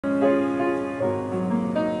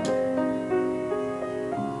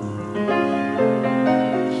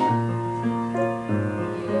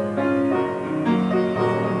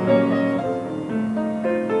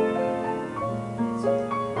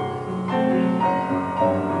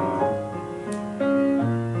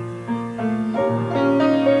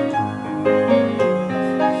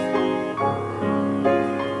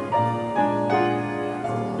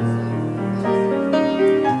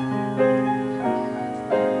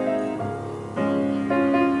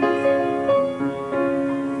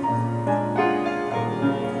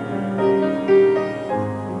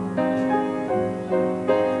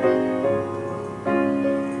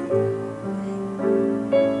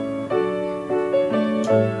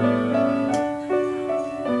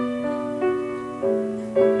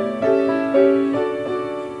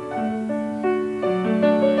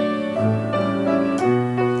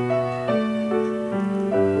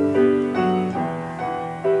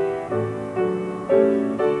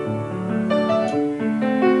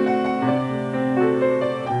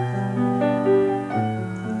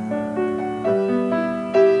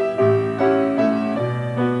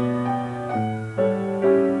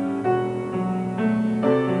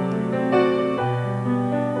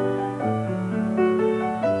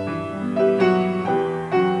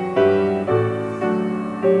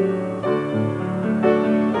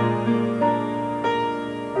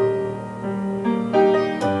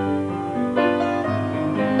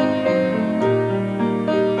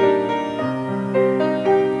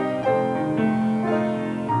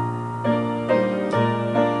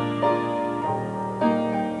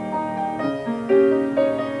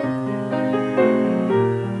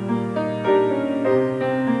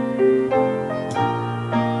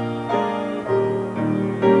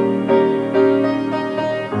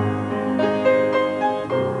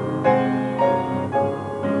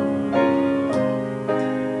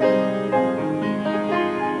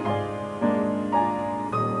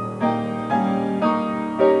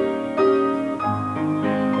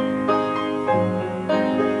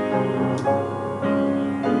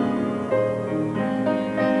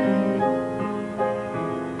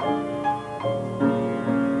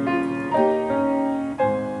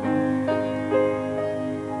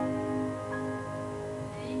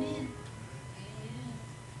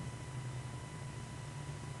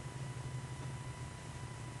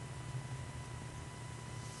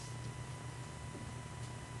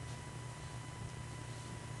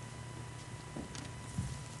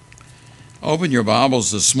Open your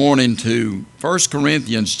Bibles this morning to 1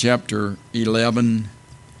 Corinthians chapter 11.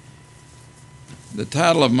 The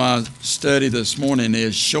title of my study this morning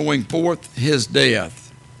is Showing Forth His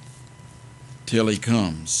Death Till He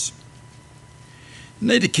Comes. You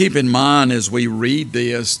need to keep in mind as we read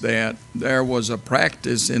this that there was a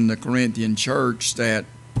practice in the Corinthian church that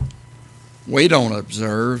we don't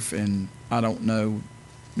observe, and I don't know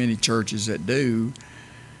many churches that do.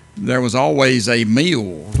 There was always a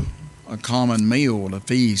meal, a common meal, a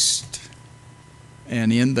feast,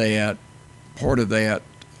 and in that, part of that,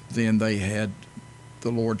 then they had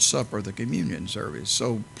the Lord's Supper, the communion service.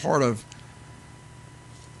 So part of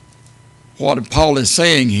what Paul is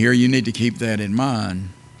saying here, you need to keep that in mind.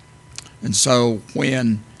 And so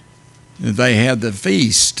when they had the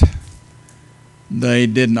feast, they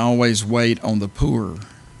didn't always wait on the poor,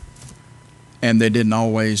 and they didn't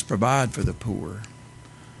always provide for the poor.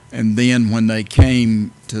 And then when they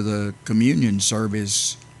came to the communion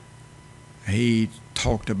service, he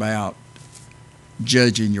talked about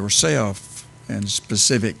judging yourself, and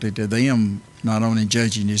specifically to them, not only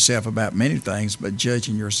judging yourself about many things, but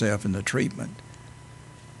judging yourself in the treatment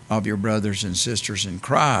of your brothers and sisters in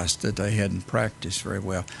Christ that they hadn't practiced very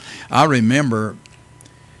well. I remember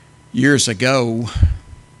years ago,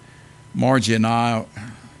 Margie and I,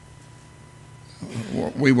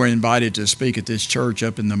 we were invited to speak at this church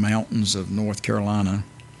up in the mountains of North Carolina,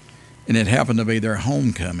 and it happened to be their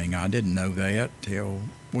homecoming. I didn't know that till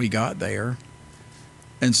we got there.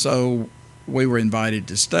 And so we were invited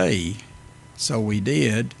to stay, so we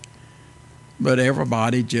did. But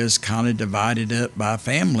everybody just kind of divided up by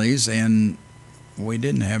families, and we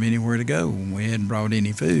didn't have anywhere to go. We hadn't brought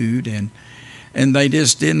any food, and they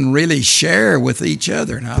just didn't really share with each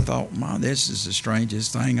other. And I thought, "Man, this is the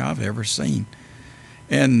strangest thing I've ever seen."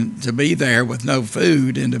 And to be there with no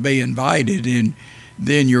food and to be invited, and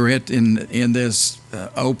then you're in this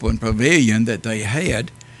open pavilion that they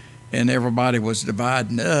had, and everybody was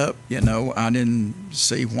dividing up. You know, I didn't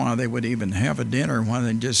see why they would even have a dinner, why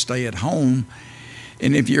they just stay at home.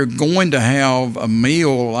 And if you're going to have a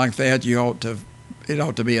meal like that, it ought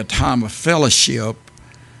to be a time of fellowship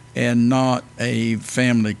and not a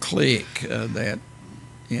family clique.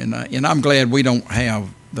 And I'm glad we don't have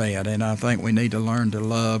that, and I think we need to learn to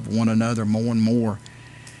love one another more and more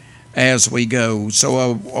as we go. So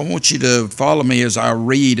I want you to follow me as I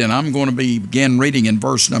read, and I'm going to begin reading in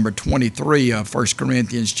verse number 23 of 1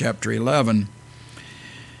 Corinthians chapter 11.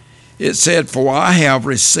 It said, "For I have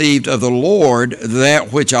received of the Lord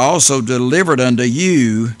that which I also delivered unto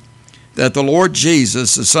you, that the Lord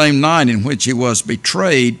Jesus, the same night in which he was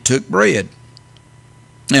betrayed, took bread.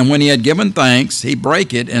 And when he had given thanks, he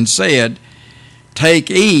brake it and said,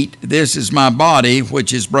 Take, eat, this is my body,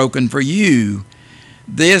 which is broken for you.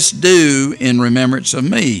 This do in remembrance of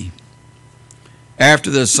me. After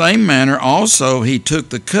the same manner also he took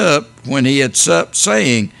the cup when he had supped,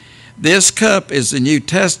 saying, This cup is the New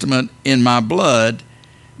Testament in my blood.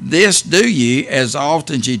 This do ye as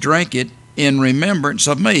often as ye drink it in remembrance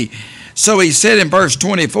of me. So he said in verse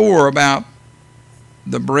 24 about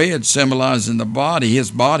the bread symbolizing the body, his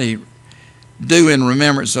body, do in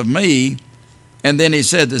remembrance of me. And then he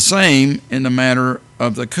said the same in the matter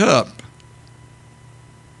of the cup,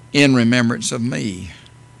 in remembrance of me.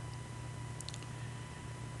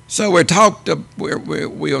 So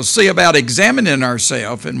we'll see about examining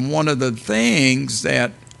ourselves, and one of the things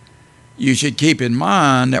that you should keep in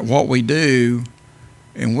mind that what we do,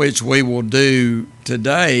 and which we will do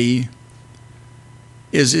today,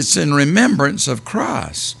 is it's in remembrance of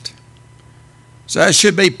Christ. So that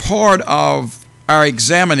should be part of our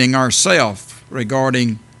examining ourselves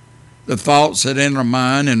regarding the thoughts that enter our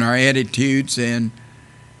mind and our attitudes, and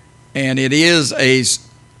it is a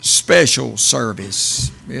special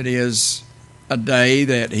service. It is a day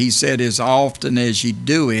that he said, as often as you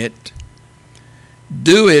do it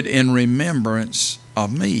in remembrance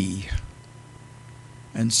of me.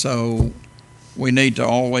 And so we need to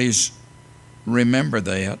always remember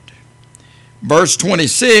that. Verse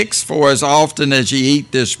 26, for as often as ye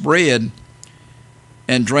eat this bread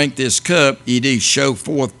and drink this cup, ye do show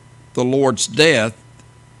forth the Lord's death.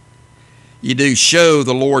 Ye do show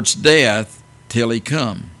the Lord's death till he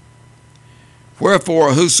come.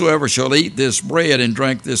 Wherefore, whosoever shall eat this bread and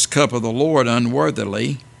drink this cup of the Lord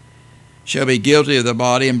unworthily shall be guilty of the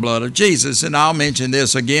body and blood of Jesus. And I'll mention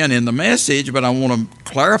this again in the message, but I want to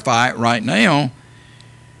clarify it right now.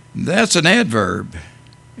 That's an adverb.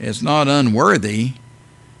 It's not unworthy,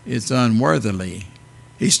 it's unworthily.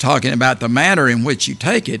 He's talking about the manner in which you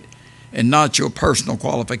take it and not your personal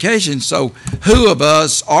qualifications. So who of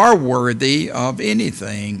us are worthy of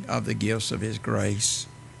anything of the gifts of his grace?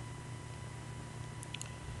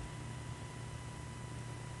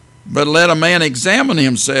 But let a man examine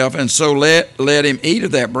himself, and so let him eat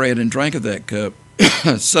of that bread and drink of that cup.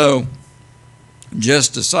 So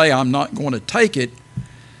just to say I'm not going to take it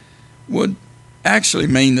would actually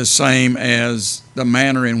mean the same as the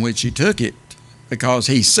manner in which he took it, because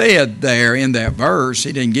he said there in that verse,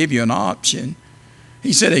 he didn't give you an option.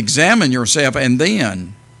 He said, examine yourself and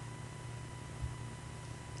then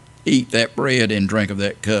eat that bread and drink of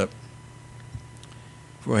that cup.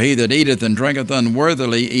 For he that eateth and drinketh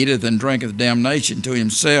unworthily eateth and drinketh damnation to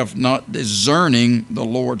himself, not discerning the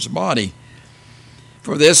Lord's body.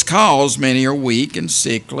 For this cause many are weak and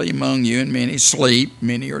sickly among you, and many sleep,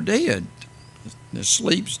 many are dead. The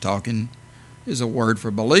sleep's talking is a word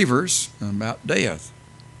for believers about death.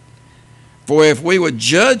 For if we would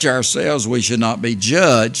judge ourselves, we should not be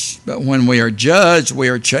judged. But when we are judged, we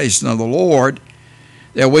are chastened of the Lord,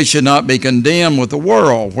 that we should not be condemned with the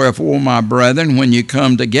world. Wherefore, my brethren, when you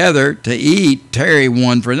come together to eat, tarry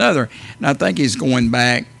one for another. And I think he's going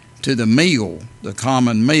back to the meal, the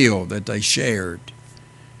common meal that they shared.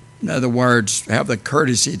 In other words, have the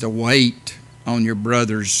courtesy to wait on your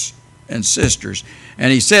brothers and sisters.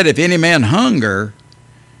 And he said, if any man hunger,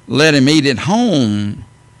 let him eat at home,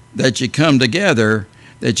 that you come together,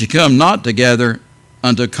 that you come not together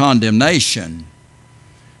unto condemnation.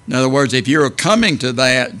 In other words, if you're coming to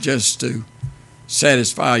that just to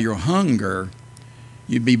satisfy your hunger,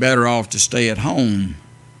 you'd be better off to stay at home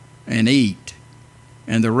and eat.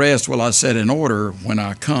 And the rest will I set in order when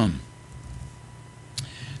I come.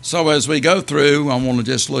 So as we go through, I want to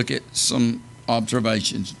just look at some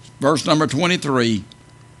observations. Verse number 23,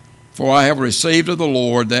 for I have received of the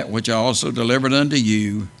Lord that which I also delivered unto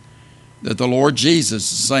you, that the Lord Jesus,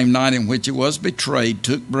 the same night in which he was betrayed,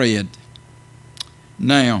 took bread.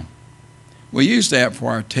 Now, we use that for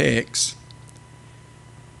our text.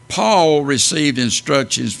 Paul received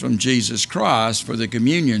instructions from Jesus Christ for the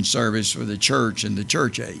communion service for the church in the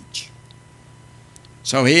church age.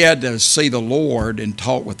 So he had to see the Lord and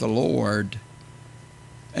talk with the Lord.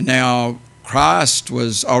 And now Christ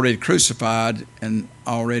was already crucified and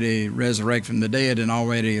already resurrected from the dead and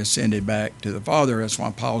already ascended back to the Father. That's why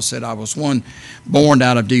Paul said, I was one born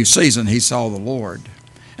out of due season. He saw the Lord.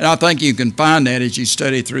 And I think you can find that as you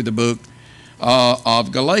study through the book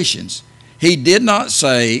of Galatians. He did not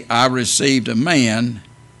say, I received a man,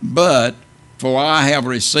 but for I have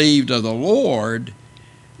received of the Lord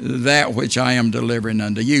that which I am delivering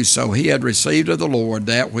unto you. So he had received of the Lord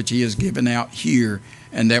that which he has given out here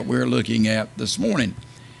and that we're looking at this morning.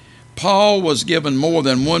 Paul was given more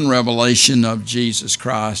than one revelation of Jesus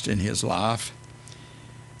Christ in his life.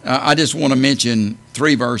 I just want to mention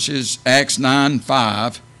 3 verses. Acts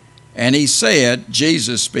 9:5. And he said,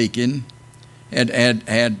 Jesus speaking, had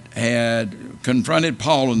confronted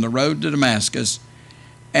Paul on the road to Damascus,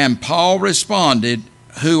 and Paul responded,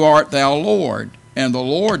 who art thou, Lord? And the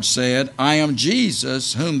Lord said, I am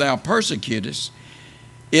Jesus, whom thou persecutest.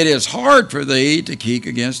 It is hard for thee to kick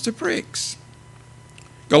against the pricks.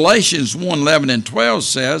 Galatians 1:11 and 12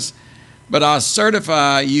 says, But I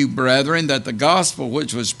certify you, brethren, that the gospel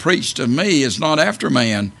which was preached of me is not after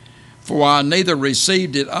man. For I neither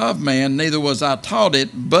received it of man, neither was I taught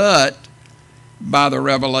it, but by the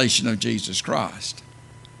revelation of Jesus Christ.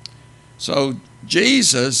 So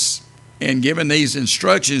Jesus, in giving these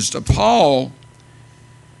instructions to Paul,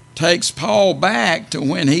 takes Paul back to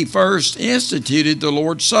when he first instituted the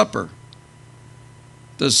Lord's Supper,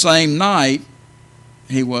 the same night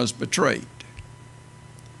he was betrayed.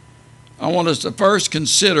 I want us to first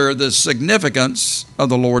consider the significance of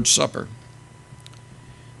the Lord's Supper.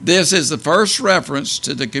 This is the first reference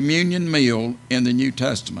to the communion meal in the New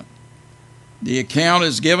Testament. The account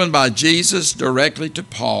is given by Jesus directly to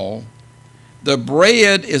Paul. The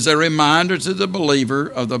bread is a reminder to the believer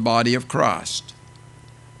of the body of Christ.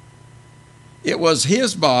 It was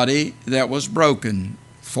his body that was broken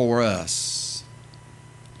for us.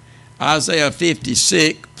 Isaiah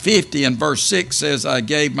 50 and verse 6 says, I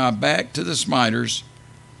gave my back to the smiters,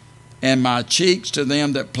 and my cheeks to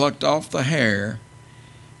them that plucked off the hair.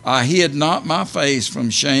 I hid not my face from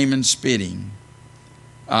shame and spitting.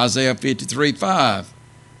 Isaiah 53:5.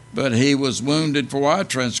 But he was wounded for our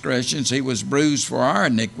transgressions, he was bruised for our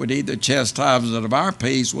iniquity. The chastisement of our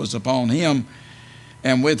peace was upon him,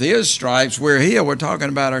 and with his stripes we're healed. We're talking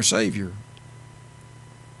about our Savior.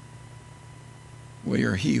 We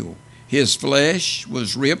are healed. His flesh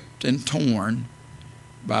was ripped and torn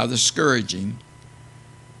by the scourging.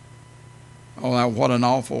 Oh, what an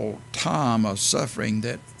awful time of suffering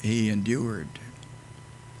that he endured.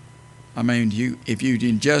 I mean, if you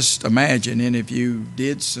can just imagine, and if you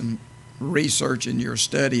did some research in your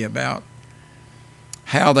study about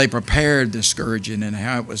how they prepared the scourging and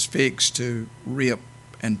how it was fixed to rip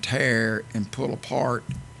and tear and pull apart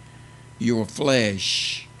your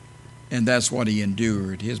flesh, and that's what he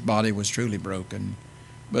endured. His body was truly broken,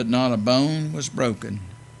 but not a bone was broken.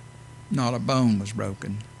 Not a bone was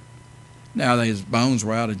broken. Now his bones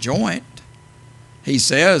were out of joint. He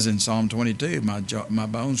says in Psalm 22, my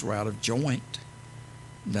bones were out of joint.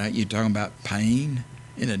 That you're talking about pain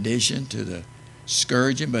in addition to the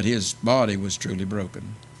scourging, but his body was truly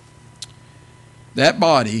broken. That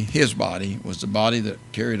body, his body, was the body that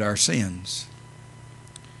carried our sins.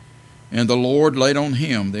 And the Lord laid on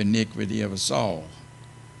him the iniquity of us all.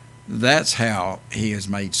 That's how he has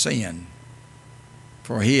made sin.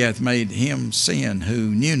 For he hath made him sin who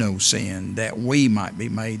knew no sin, that we might be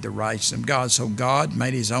made the righteousness of God. So God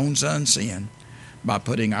made his own son sin by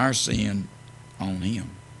putting our sin on him.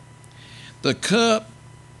 The cup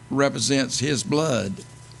represents his blood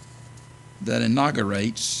that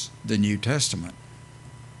inaugurates the New Testament.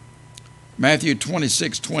 Matthew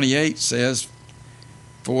 26:28 says,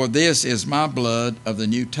 For this is my blood of the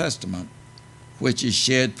New Testament, which is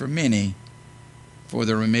shed for many for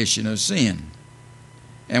the remission of sin.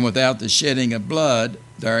 And without the shedding of blood,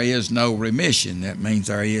 there is no remission. That means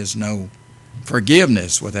there is no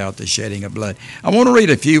forgiveness without the shedding of blood. I want to read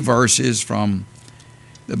a few verses from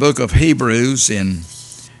the book of Hebrews, in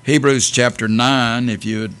Hebrews chapter 9, if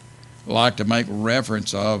you would like to make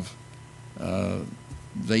reference of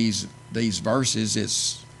these verses.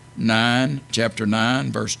 It's chapter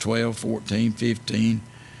 9, verse 12, 14, 15,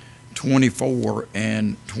 24,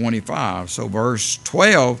 and 25. So verse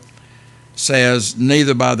 12 says,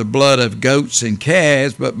 Neither by the blood of goats and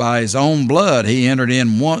calves, but by his own blood he entered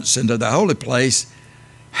in once into the holy place,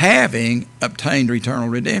 having obtained eternal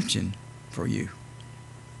redemption for you.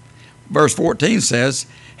 Verse 14 says,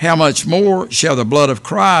 How much more shall the blood of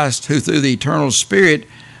Christ, who through the eternal Spirit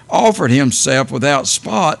offered himself without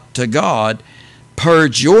spot to God,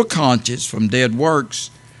 purge your conscience from dead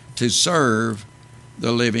works to serve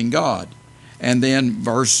the living God. And then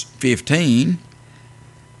verse 15,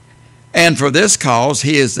 And for this cause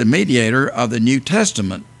he is the mediator of the New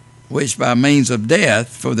Testament, which by means of death,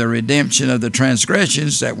 for the redemption of the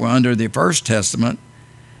transgressions that were under the first testament,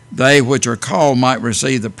 they which are called might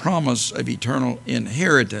receive the promise of eternal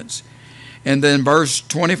inheritance. And then verse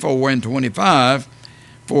 24 and 25,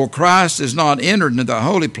 For Christ is not entered into the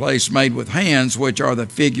holy place made with hands, which are the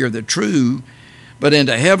figure of the true, but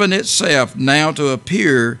into heaven itself, now to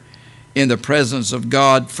appear in the presence of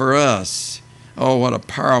God for us. Oh, what a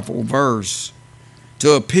powerful verse.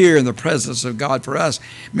 To appear in the presence of God for us.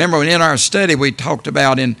 Remember, when in our study we talked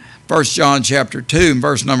about in 1 John chapter 2, and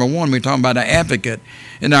verse number 1, we're talking about an advocate.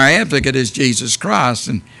 And our advocate is Jesus Christ.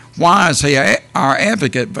 And why is he our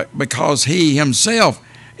advocate? Because he himself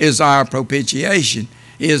is our propitiation,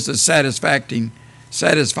 is the satisfying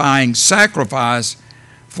satisfying sacrifice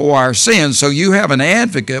for our sins. So you have an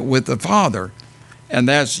advocate with the Father, and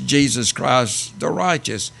that's Jesus Christ the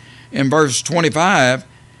righteous. In verse 25,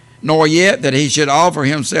 nor yet that he should offer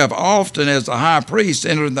himself often as the high priest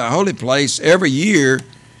entered the holy place every year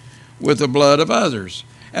with the blood of others.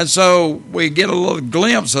 And so we get a little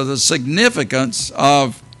glimpse of the significance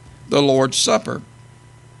of the Lord's Supper.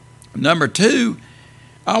 Number two,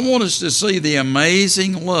 I want us to see the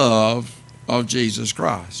amazing love of Jesus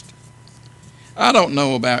Christ. I don't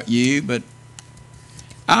know about you, but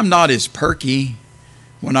I'm not as perky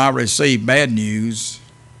when I receive bad news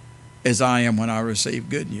as I am when I receive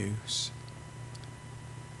good news.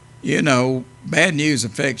 You know, bad news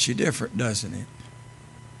affects you different, doesn't it?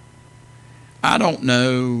 I don't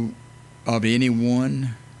know of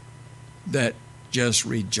anyone that just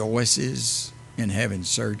rejoices in having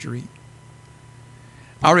surgery.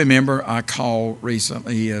 I remember I called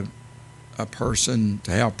recently a person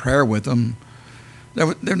to have prayer with them.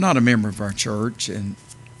 They're not a member of our church, and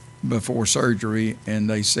before surgery, and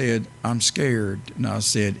they said, I'm scared. And I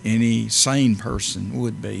said, any sane person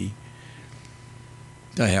would be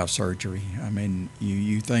to have surgery. I mean,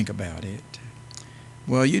 you think about it.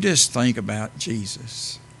 Well, you just think about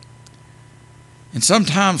Jesus. And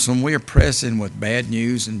sometimes when we're pressing with bad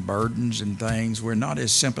news and burdens and things, we're not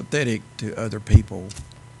as sympathetic to other people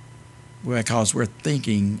because we're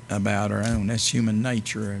thinking about our own. That's human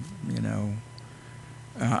nature, you know.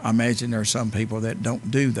 I imagine there are some people that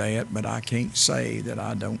don't do that, but I can't say that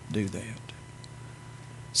I don't do that.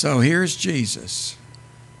 So here's Jesus.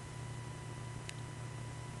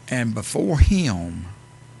 And before him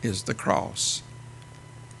is the cross.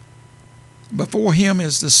 Before him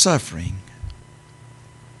is the suffering.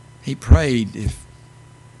 He prayed,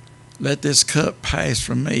 let this cup pass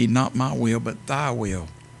from me, not my will, but thy will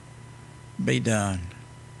be done.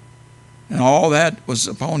 And all that was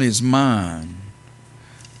upon his mind.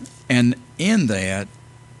 And in that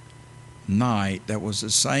night, that was the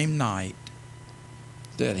same night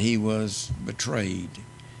that he was betrayed.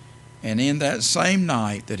 And in that same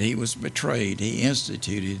night that he was betrayed, he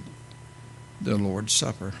instituted the Lord's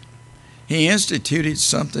Supper. He instituted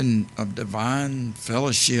something of divine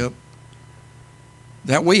fellowship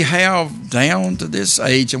that we have down to this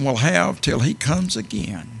age and will have till he comes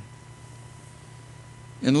again.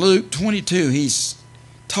 In Luke 22, he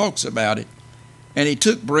talks about it. And he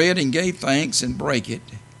took bread and gave thanks and brake it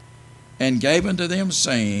and gave unto them,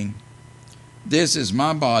 saying, this is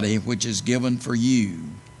my body which is given for you.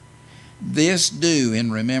 This do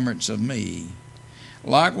in remembrance of me.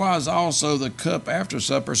 Likewise also the cup after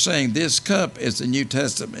supper, saying, this cup is the New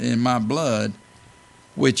Testament in my blood,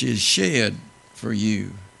 which is shed for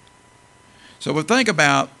you. So we'll think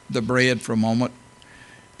about the bread for a moment.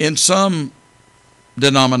 In some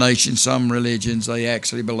denominations, some religions, they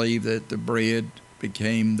actually believe that the bread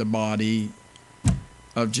became the body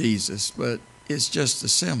of Jesus, but it's just a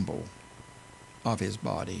symbol of his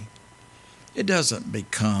body. It doesn't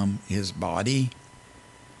become his body.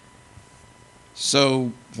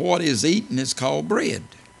 So what is eaten is called bread.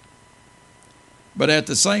 But at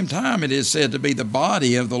the same time, it is said to be the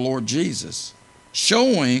body of the Lord Jesus,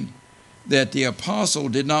 showing that the apostle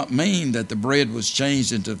did not mean that the bread was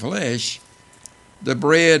changed into flesh. The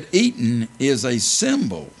bread eaten is a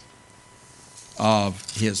symbol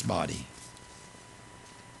of his body.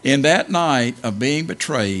 In that night of being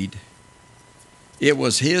betrayed, it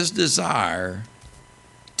was his desire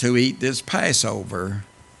to eat this Passover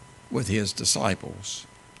with his disciples.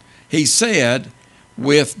 He said,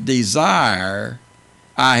 with desire,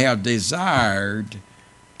 I have desired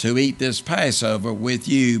to eat this Passover with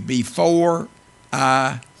you before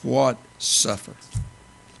I what? Suffer.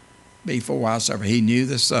 Before I suffer. He knew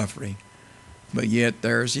the suffering, but yet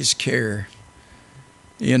there's his care.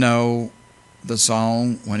 You know, the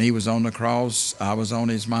song, when he was on the cross, I was on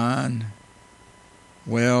his mind.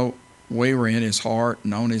 Well, we were in his heart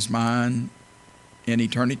and on his mind in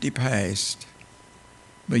eternity past,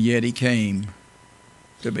 but yet he came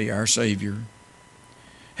to be our Savior.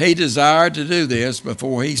 He desired to do this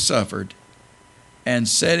before he suffered, and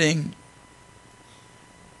setting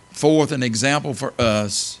forth an example for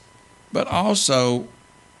us, but also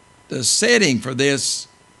the setting for this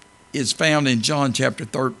is found in John chapter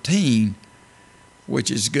 13, which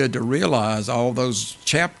is good to realize all those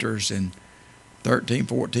chapters in 13,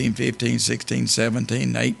 14, 15, 16,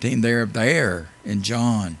 17, 18, they're there in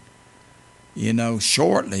John, you know,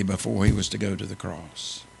 shortly before he was to go to the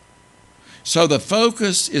cross. So the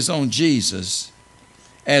focus is on Jesus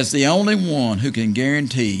as the only one who can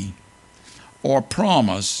guarantee or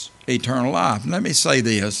promise eternal life. And let me say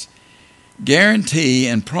this. Guarantee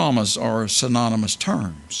and promise are synonymous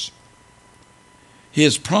terms.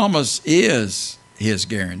 His promise is his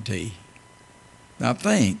guarantee. Now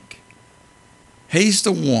think, he's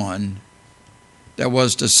the one that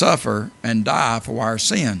was to suffer and die for our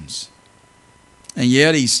sins. And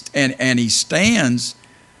yet he stands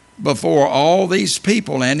before all these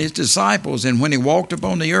people and his disciples, and when he walked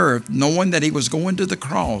upon the earth, knowing that he was going to the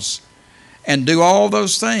cross and do all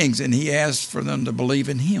those things, and he asked for them to believe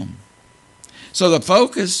in him. So the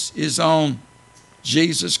focus is on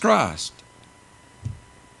Jesus Christ.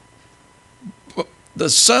 The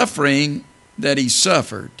suffering that he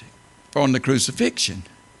suffered on the crucifixion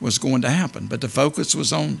was going to happen, but the focus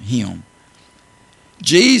was on him.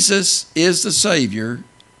 Jesus is the Savior,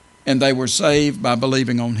 and they were saved by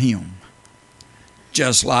believing on him.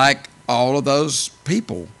 Just like all of those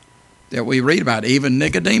people that we read about, even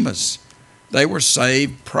Nicodemus, they were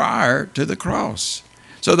saved prior to the cross.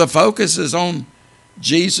 So the focus is on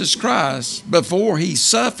Jesus Christ before he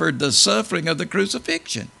suffered the suffering of the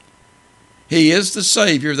crucifixion. He is the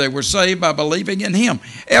Savior. They were saved by believing in him.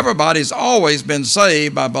 Everybody's always been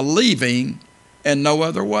saved by believing in no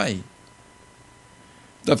other way.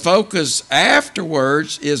 The focus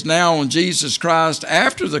afterwards is now on Jesus Christ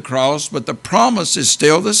after the cross, but the promise is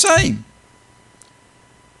still the same.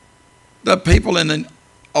 The people in the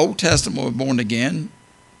Old Testament were born again,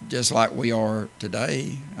 just like we are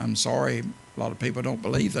today. I'm sorry, a lot of people don't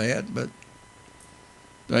believe that, but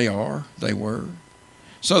they were.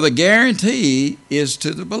 So the guarantee is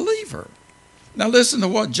to the believer. Now listen to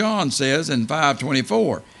what John says in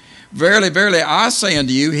 5:24. Verily, verily, I say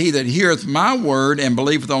unto you, he that heareth my word and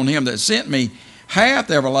believeth on him that sent me hath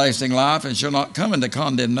everlasting life and shall not come into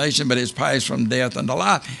condemnation, but is passed from death unto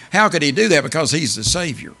life. How could he do that? Because he's the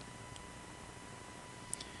Savior.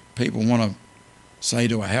 People want to say,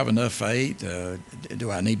 do I have enough faith?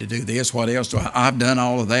 Do I need to do this? What else? I've done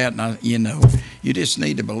all of that. And you just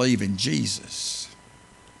need to believe in Jesus.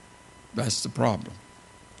 That's the problem.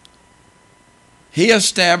 He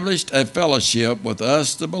established a fellowship with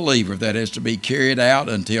us, the believer, that is to be carried out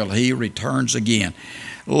until he returns again.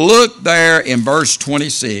 Look there in verse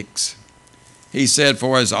 26. He said,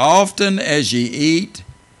 for as often as ye eat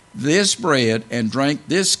this bread and drink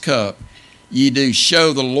this cup, ye do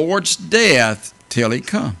show the Lord's death till he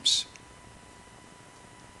comes.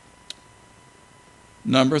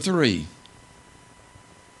 Number 3.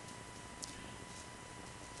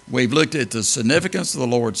 We've looked at the significance of the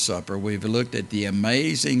Lord's Supper. We've looked at the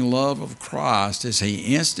amazing love of Christ as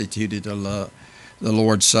he instituted the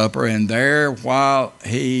Lord's Supper. And there, while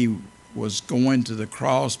he was going to the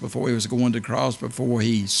cross, before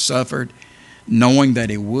he suffered, knowing that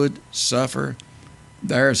he would suffer,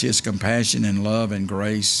 there's his compassion and love and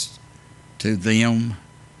grace to them.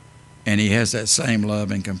 And he has that same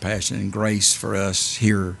love and compassion and grace for us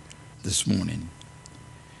here this morning.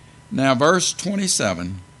 Now, verse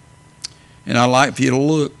 27. And I'd like for you to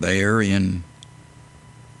look there in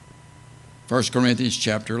 1 Corinthians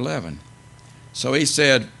chapter 11. So he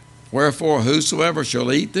said, wherefore whosoever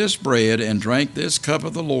shall eat this bread and drink this cup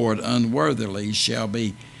of the Lord unworthily shall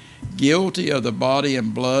be guilty of the body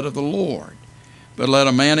and blood of the Lord. But let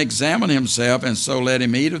a man examine himself, and so let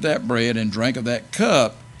him eat of that bread and drink of that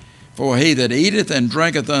cup. For he that eateth and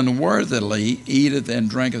drinketh unworthily eateth and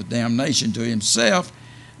drinketh damnation to himself,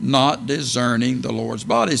 not discerning the Lord's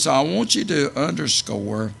body. So I want you to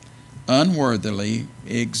underscore unworthily,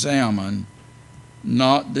 examine,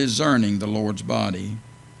 not discerning the Lord's body.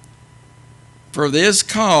 For this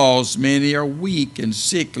cause many are weak and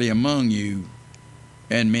sickly among you,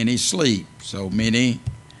 and many sleep. So many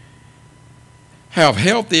have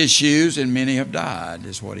health issues and many have died,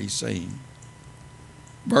 is what he's saying.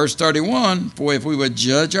 Verse 31, for if we would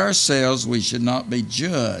judge ourselves, we should not be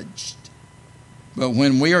judged. But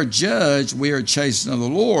when we are judged, we are chastened of the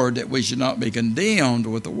Lord, that we should not be condemned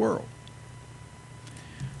with the world.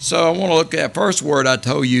 So I want to look at that first word I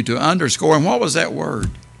told you to underscore. And what was that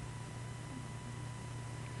word?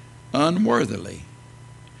 Unworthily.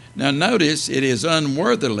 Now notice it is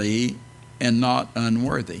unworthily and not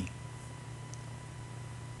unworthy.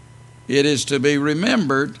 It is to be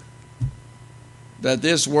remembered that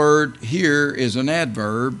this word here is an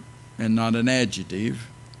adverb and not an adjective,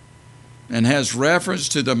 and has reference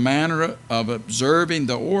to the manner of observing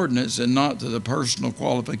the ordinance and not to the personal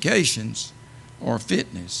qualifications or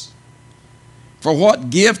fitness. For what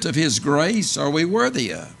gift of his grace are we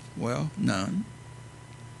worthy of? Well, none.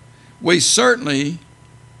 We certainly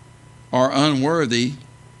are unworthy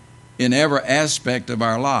in every aspect of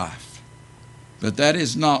our life. But that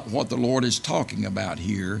is not what the Lord is talking about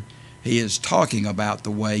here. He is talking about the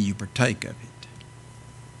way you partake of it.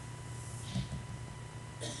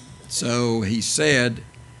 So he said,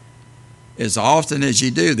 as often as you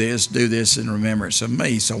do this in remembrance of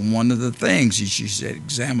me. So one of the things you should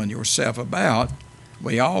examine yourself about,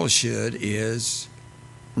 we all should, is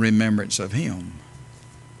remembrance of him.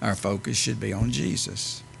 Our focus should be on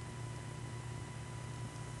Jesus.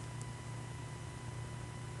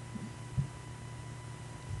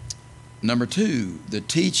 Number 2, the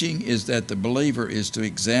teaching is that the believer is to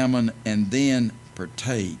examine and then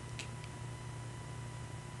partake.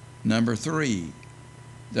 Number 3,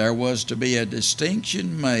 there was to be a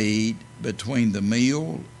distinction made between the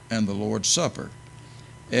meal and the Lord's Supper.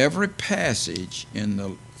 Every passage in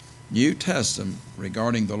the New Testament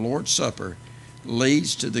regarding the Lord's Supper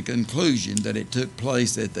leads to the conclusion that it took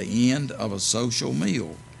place at the end of a social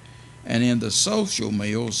meal. And in the social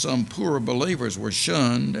meal, some poor believers were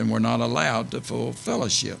shunned and were not allowed to full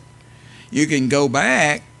fellowship. You can go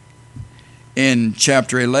back in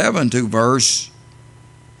chapter 11 to verse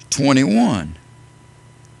 21.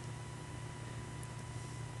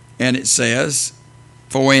 And it says,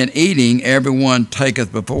 "For in eating everyone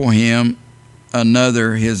taketh before him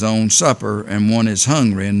another his own supper, and one is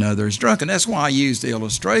hungry, and another is drunk." And that's why I used the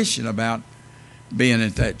illustration about being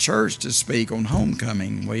at that church to speak on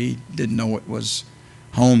homecoming. We didn't know it was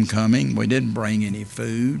homecoming. We didn't bring any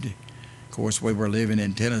food. Of course, we were living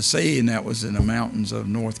in Tennessee, and that was in the mountains of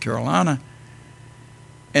North Carolina.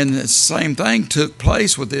 And the same thing took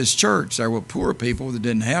place with this church. There were poor people that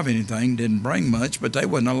didn't have anything, didn't bring much, but they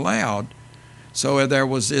wasn't allowed. So there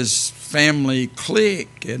was this family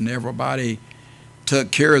clique, and everybody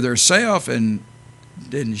took care of themselves and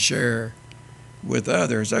didn't share with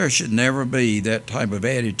others. There should never be that type of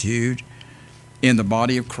attitude in the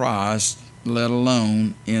body of Christ, let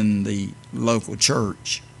alone in the local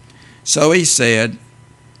church. So he said,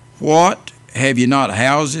 "What? Have ye not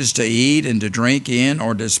houses to eat and to drink in,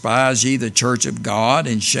 or despise ye the church of God,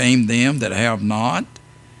 and shame them that have not?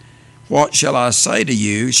 What shall I say to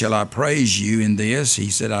you? Shall I praise you in this?" He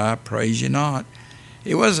said, "I praise you not."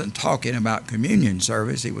 He wasn't talking about communion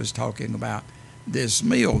service. He was talking about this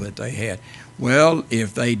meal that they had. Well,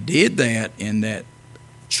 if they did that in that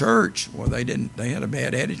church, well, they had a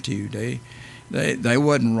bad attitude. They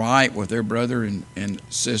wasn't right with their brother and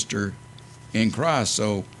sister in Christ.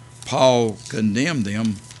 So Paul condemned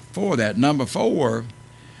them for that. Number 4,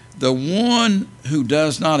 the one who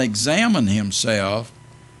does not examine himself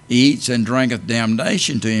eats and drinketh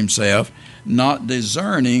damnation to himself, not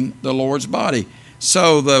discerning the Lord's body.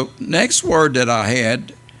 So the next word that I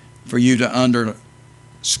had for you to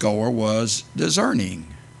underscore was discerning.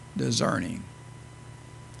 Discerning.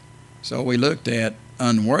 So we looked at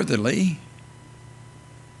unworthily,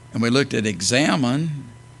 and we looked at examine,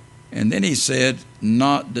 and then he said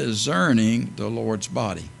not discerning the Lord's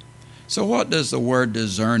body. So what does the word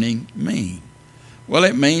discerning mean? Well,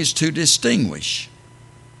 it means to distinguish.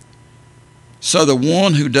 So the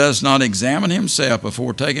one who does not examine himself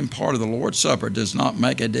before taking part of the Lord's Supper does not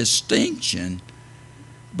make a distinction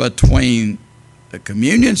between the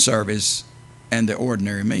communion service and the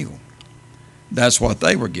ordinary meal. That's what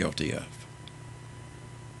they were guilty of.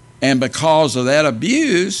 And because of that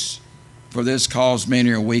abuse, for this cause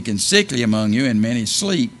many are weak and sickly among you, and many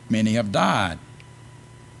sleep, many have died.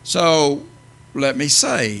 So let me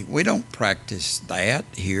say, we don't practice that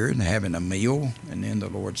here in having a meal and then the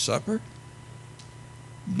Lord's Supper.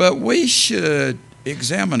 But we should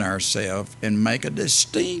examine ourselves and make a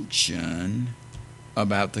distinction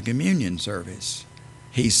about the communion service.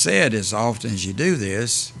 He said, as often as you do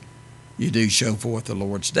this, you do show forth the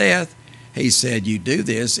Lord's death. He said, you do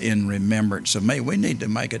this in remembrance of me. We need to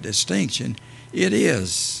make a distinction. It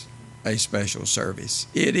is a special service.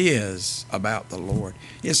 It is about the Lord.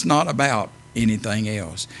 It's not about anything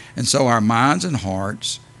else. And so our minds and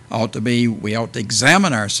hearts we ought to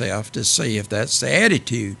examine ourselves to see if that's the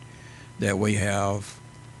attitude that we have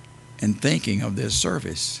in thinking of this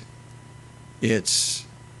service. It's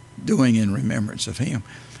doing in remembrance of him.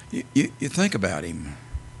 You think about him.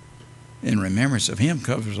 In remembrance of him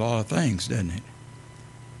covers a lot of things, doesn't it?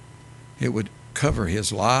 It would cover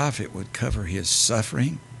his life. It would cover his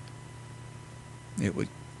suffering. It would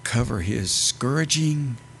cover his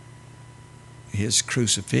scourging, his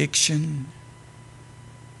crucifixion.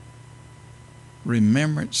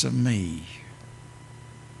 Remembrance of me.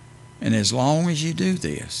 And as long as you do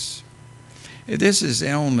this is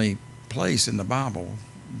the only place in the Bible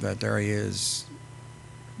that there is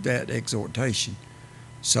that exhortation.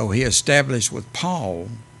 So he established with Paul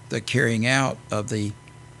the carrying out of the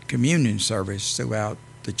communion service throughout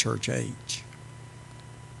the church age.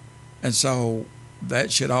 And so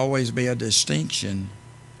that should always be a distinction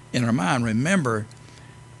in our mind. Remember,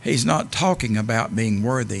 he's not talking about being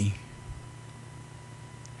worthy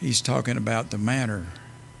He's talking about the matter.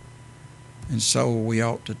 And so we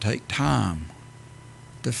ought to take time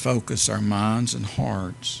to focus our minds and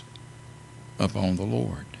hearts upon the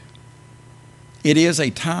Lord. It is a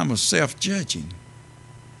time of self-judging.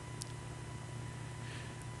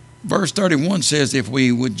 Verse 31 says, if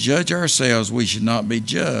we would judge ourselves, we should not be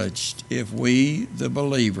judged. If we, the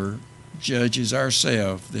believer, judges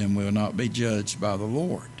ourselves, then we will not be judged by the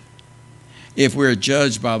Lord. If we're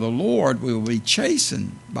judged by the Lord, we will be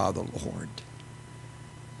chastened by the Lord.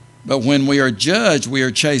 But when we are judged, we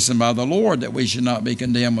are chastened by the Lord, that we should not be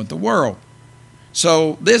condemned with the world.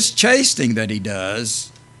 So this chastening that he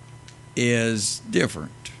does is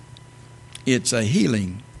different. It's a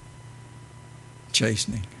healing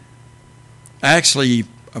chastening. Actually,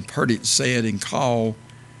 I've heard it said and called,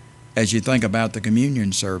 as you think about the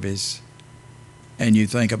communion service and you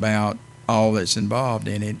think about all that's involved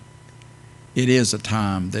in it, it is a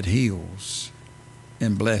time that heals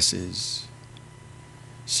and blesses.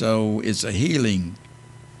 So it's a healing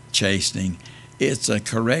chastening. It's a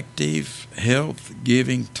corrective,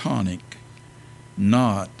 health-giving tonic,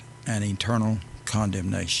 not an eternal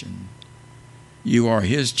condemnation. You are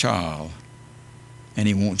his child, and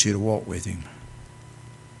he wants you to walk with him.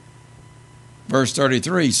 Verse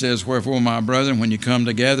 33 says, wherefore, my brethren, when you come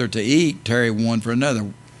together to eat, tarry one for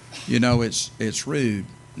another. You know, it's rude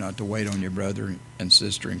not to wait on your brother and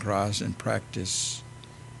sister in Christ and practice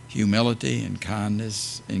humility and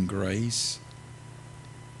kindness and grace.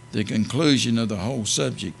 The conclusion of the whole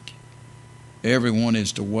subject, everyone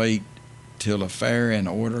is to wait till a fair and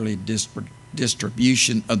orderly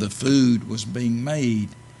distribution of the food was being made,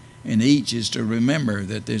 and each is to remember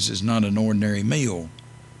that this is not an ordinary meal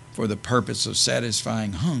for the purpose of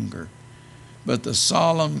satisfying hunger, but the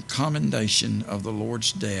solemn commendation of the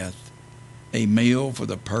Lord's death, a meal for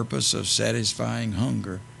the purpose of satisfying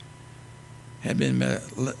hunger, had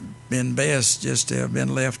been best just to have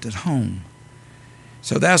been left at home.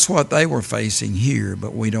 So that's what they were facing here,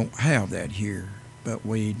 but we don't have that here. But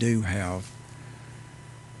we do have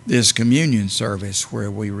this communion service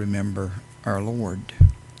where we remember our Lord,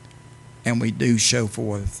 and we do show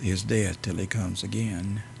forth his death till he comes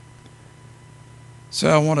again. So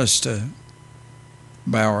I want us to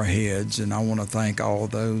bow our heads, and I want to thank all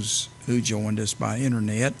those who joined us by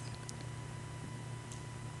internet.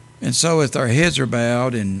 And so if our heads are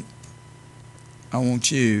bowed, and I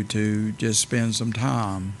want you to just spend some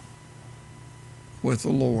time with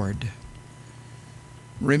the Lord,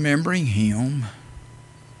 remembering him,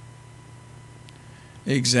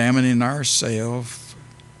 examining ourselves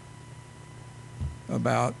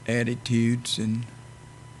about attitudes and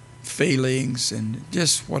feelings and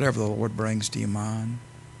just whatever the Lord brings to your mind.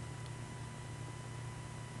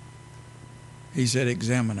 He said,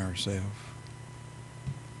 examine ourselves.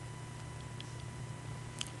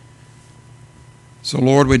 So,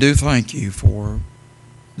 Lord, we do thank you for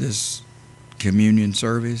this communion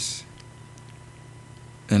service.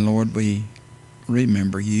 And, Lord, we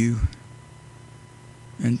remember you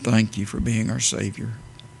and thank you for being our Savior.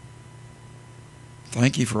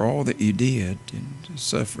 Thank you for all that you did and the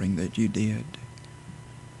suffering that you did.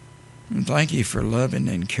 And thank you for loving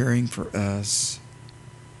and caring for us.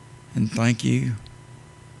 And thank you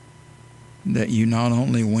that you not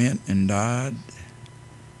only went and died,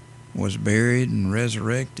 was buried and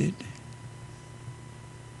resurrected,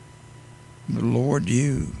 but Lord,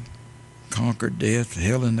 you conquered death,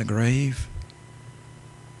 hell, and the grave.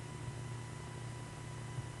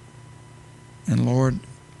 And Lord,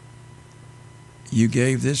 you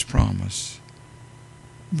gave this promise,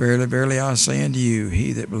 verily, verily, I say unto you,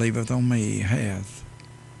 he that believeth on me hath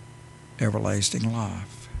everlasting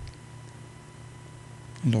life.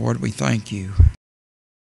 Lord, we thank you.